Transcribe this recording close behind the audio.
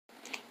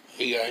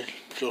Hey guys,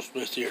 Joe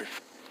Smith here.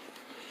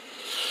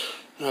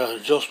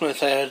 Joe Smith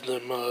had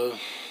them,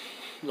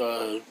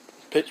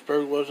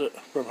 Pittsburgh was it,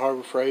 from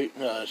Harbor Freight,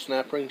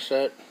 snap ring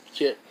set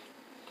kit.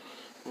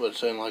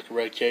 Was in like a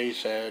red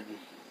case, had,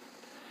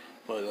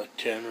 like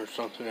 10 or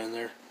something in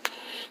there.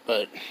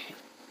 But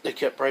they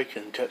kept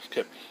breaking,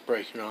 kept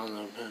breaking on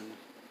them.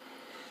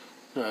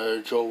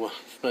 And Joe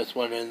Smith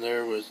went in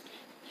there with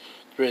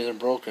 3 of them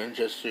broken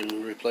just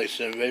to replace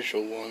the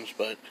individual ones,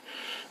 but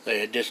they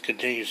had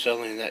discontinued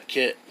selling that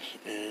kit,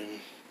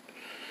 and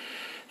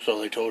so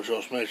they told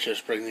Joe Smith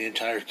just bring the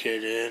entire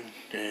kit in,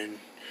 and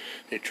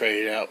they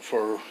traded out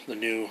for the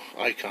new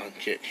Icon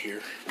kit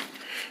here.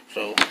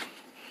 So,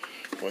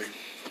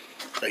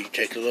 let you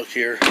take a look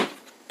here,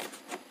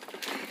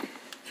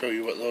 show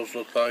you what those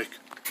look like.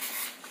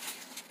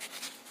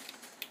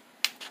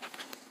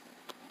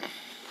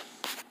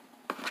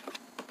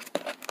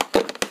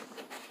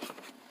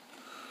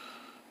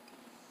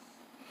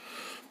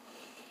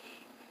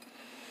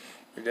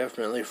 They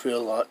definitely feel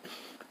a lot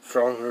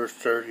stronger,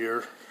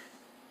 sturdier.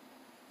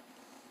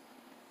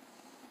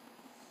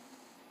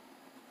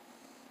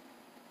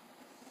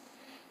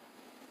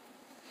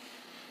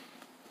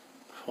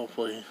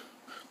 Hopefully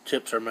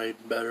tips are made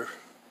better.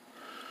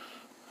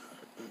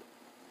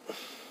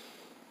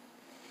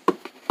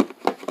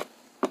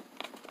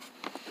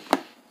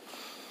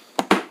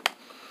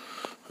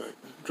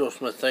 Joe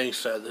Smith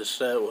thinks that this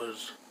set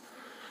was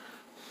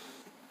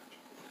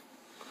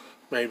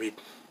maybe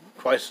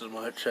twice as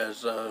much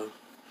as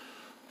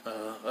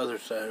other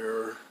set,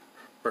 or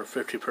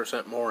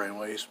 50% more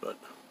anyways, but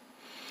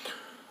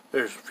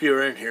there's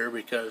fewer in here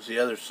because the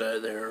other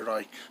set, they're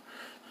like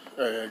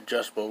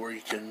adjustable where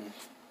you can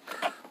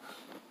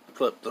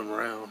flip them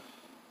around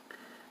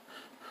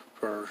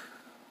for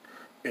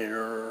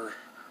inner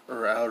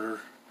or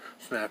outer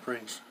snap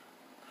rings.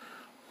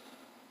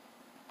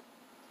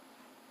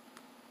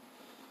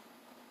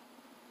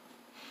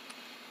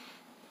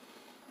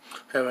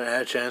 Haven't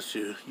had a chance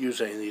to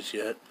use any of these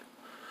yet.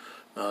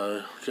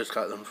 Just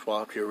got them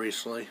swapped here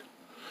recently,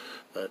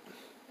 but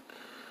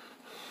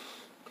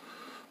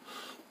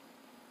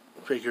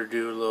figured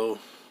do a little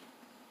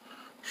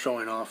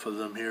showing off of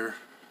them here.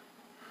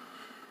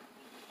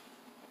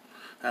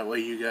 That way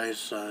you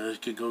guys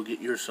could go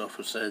get yourself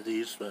a set of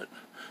these, but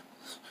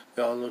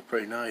they all look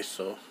pretty nice.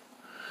 So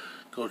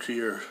go to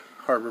your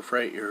Harbor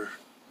Freight, your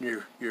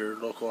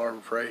local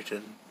Harbor Freight,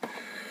 and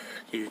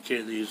get your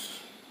kid these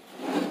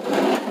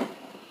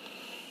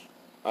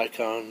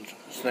Icon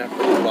snap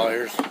ring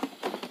pliers.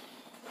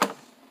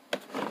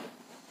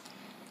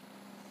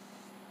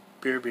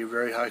 Appear to be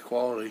very high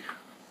quality,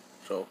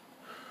 so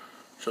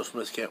Joe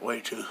Smith can't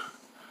wait to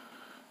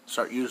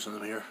start using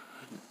them here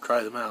and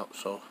try them out.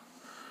 So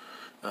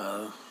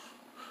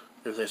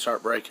if they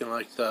start breaking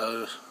like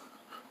the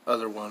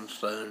other ones,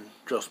 then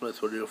Joe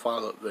Smith will do a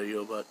follow-up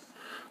video, but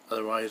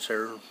otherwise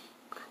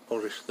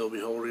they'll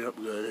be holding up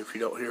good if you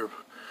don't hear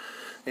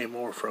any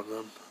more from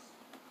them.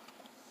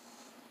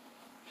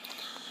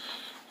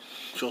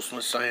 Joe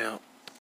Smith signing out.